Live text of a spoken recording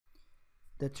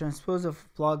The transpose of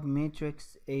block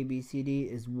matrix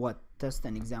ABCD is what? Test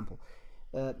an example.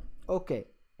 Okay,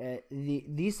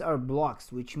 these are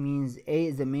blocks, which means A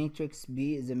is a matrix,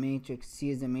 B is a matrix, C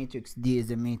is a matrix, D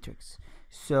is a matrix.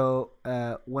 So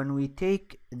when we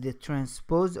take the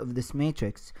transpose of this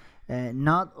matrix,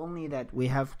 not only that we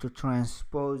have to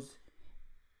transpose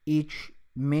each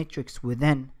matrix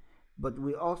within, but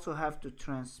we also have to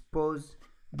transpose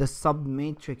the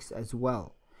submatrix as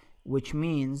well, which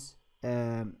means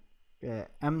M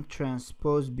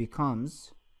transpose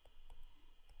becomes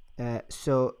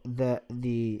so the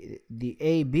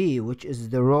AB, which is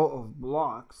the row of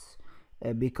blocks,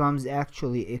 becomes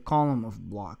actually a column of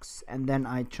blocks, and then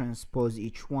I transpose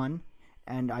each one,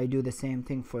 and I do the same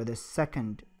thing for the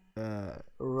second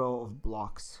row of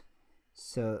blocks.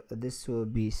 So this will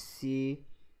be C,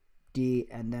 D,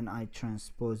 and then I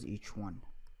transpose each one.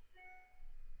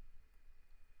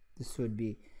 This would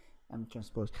be M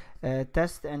transpose.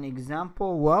 Test an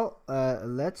example. Well,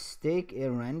 let's take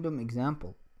a random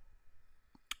example.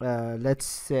 Let's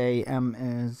say M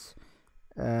is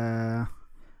I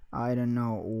don't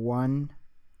know, 1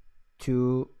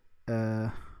 2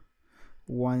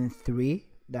 1 3.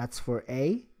 That's for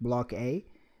A, block A,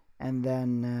 and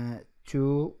then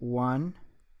 2 1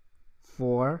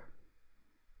 4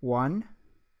 1.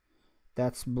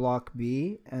 That's block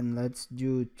B, and let's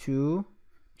do 2,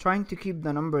 trying to keep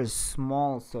the numbers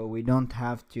small so we don't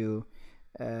have to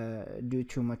do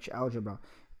too much algebra.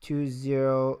 2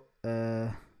 0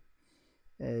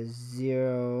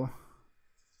 0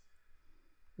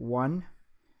 1,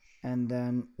 and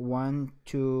then 1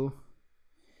 2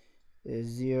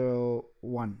 0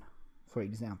 1, for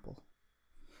example.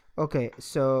 Okay,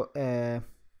 so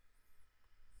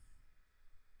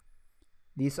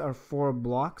these are 4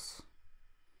 blocks.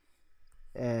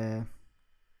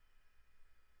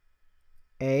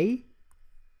 A,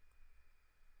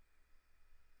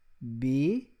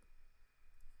 B,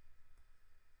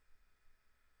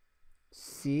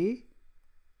 C,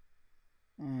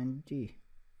 and D.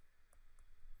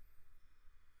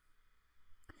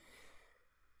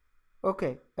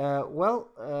 Okay,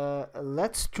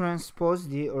 let's transpose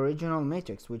the original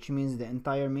matrix, which means the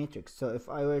entire matrix. So if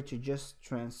I were to just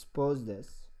transpose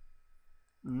this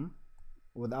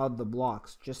without the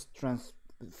blocks, just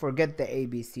forget the A,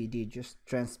 B, C, D, just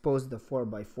transpose the 4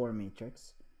 by 4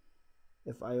 matrix.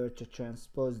 If I were to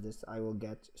transpose this, I will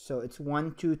get, so it's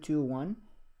 1 2 2 1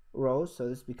 rows, so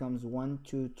this becomes 1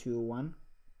 2 2 1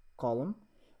 column.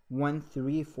 1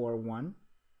 3 4 1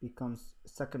 becomes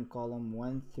second column.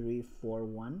 1 3 4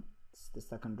 1, it's the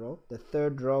second row. The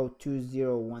third row, 2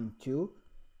 0 1 2,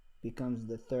 becomes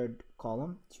the third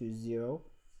column. 2 0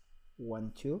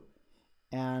 1 2,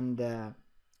 and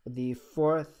the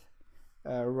fourth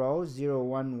row, 0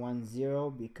 1 1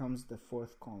 0, becomes the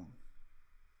fourth column.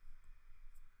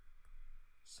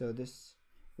 So this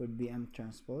would be M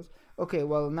transpose. Okay,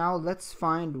 well, now let's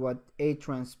find what A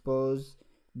transpose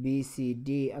B C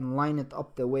D and line it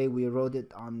up the way we wrote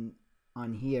it on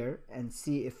here, and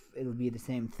see if it'll be the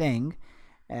same thing.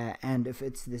 And if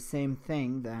it's the same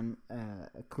thing, then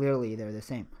clearly they're the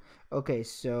same. Okay,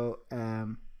 so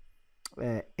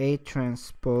A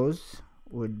transpose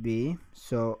would be,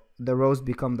 so the rows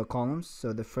become the columns,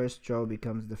 so the first row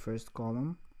becomes the first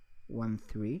column, 1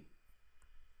 3.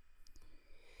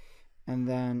 And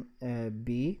then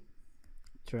B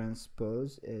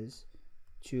transpose is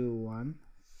 2 1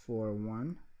 4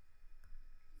 1,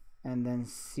 and then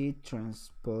C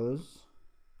transpose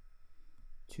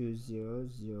 2 0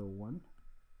 0 1.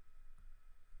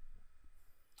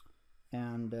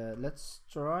 And let's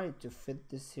try to fit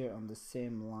this here on the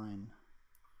same line.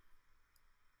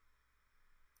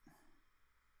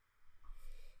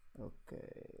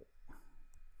 Okay,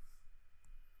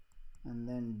 and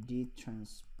then D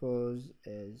transpose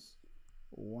is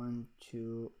 1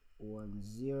 2 1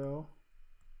 0.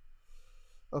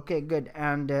 Okay, good.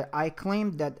 And I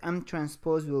claimed that M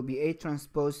transpose will be A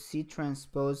transpose C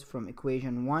transpose from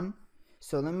equation 1.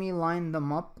 So let me line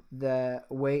them up the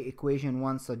way equation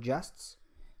 1 suggests.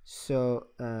 So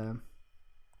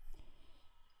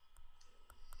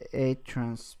A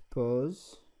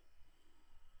transpose,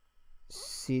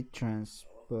 C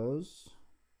transpose,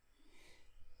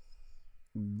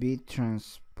 B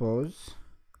transpose,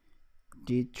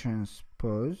 D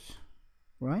transpose,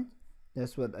 right?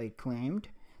 That's what I claimed.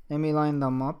 Let me line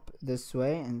them up this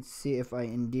way and see if I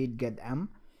indeed get M.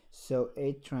 So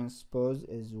A transpose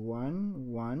is 1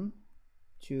 1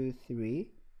 2 3.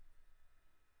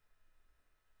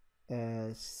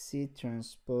 C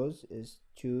transpose is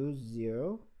 2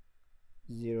 0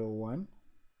 0 1.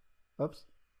 Oops.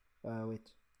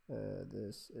 Wait.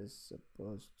 this is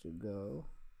supposed to go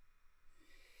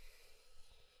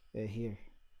here,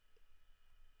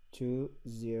 2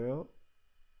 0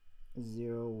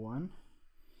 0 1,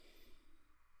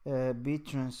 B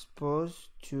transpose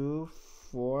 2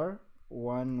 4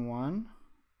 1 1,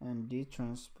 and D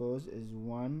transpose is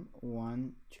 1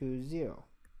 1 2 0.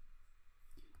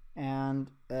 And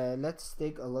let's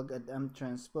take a look at M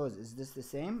transpose. Is this the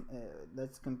same?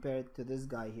 Let's compare it to this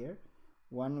guy here.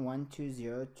 1 1 2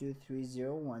 0 2 3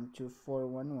 0 1 2 4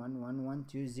 1 1 1 1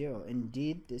 2 0.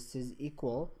 Indeed, this is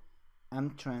equal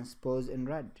M transpose in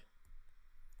red.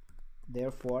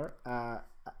 Therefore,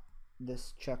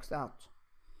 this checks out.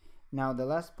 Now the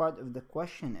last part of the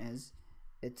question is,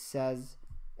 it says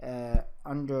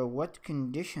under what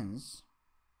conditions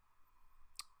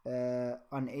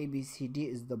on ABCD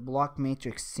is the block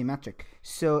matrix symmetric?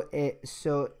 So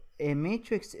a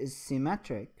matrix is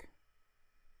symmetric.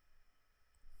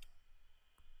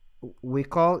 We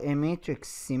call a matrix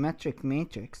symmetric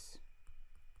matrix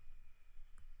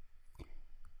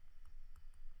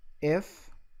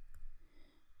if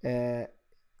A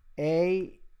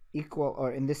equal,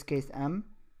 or in this case M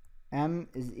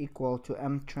is equal to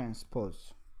M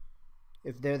transpose.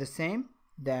 If they're the same,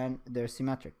 then they're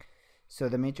symmetric. So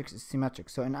the matrix is symmetric.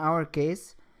 So in our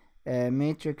case,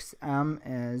 matrix M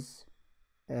is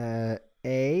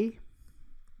A,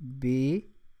 B,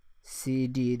 C,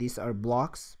 D. These are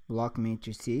block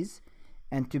matrices.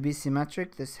 And to be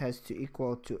symmetric, this has to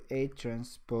equal to A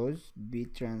transpose, B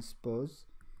transpose,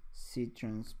 C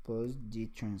transpose, D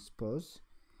transpose.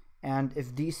 And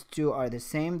if these two are the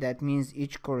same, that means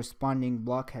each corresponding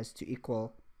block has to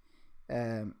equal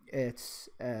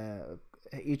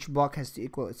each block has to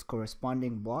equal its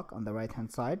corresponding block on the right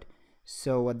hand side.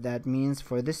 So what that means,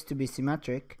 for this to be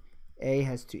symmetric, A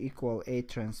has to equal A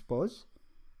transpose,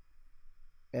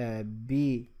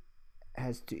 B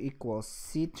has to equal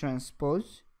C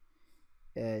transpose,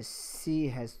 C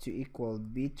has to equal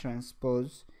B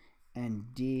transpose,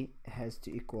 and D has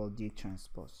to equal D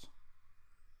transpose.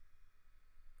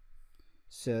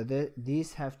 So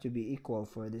these have to be equal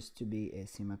for this to be a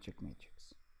symmetric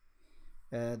matrix.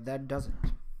 That doesn't.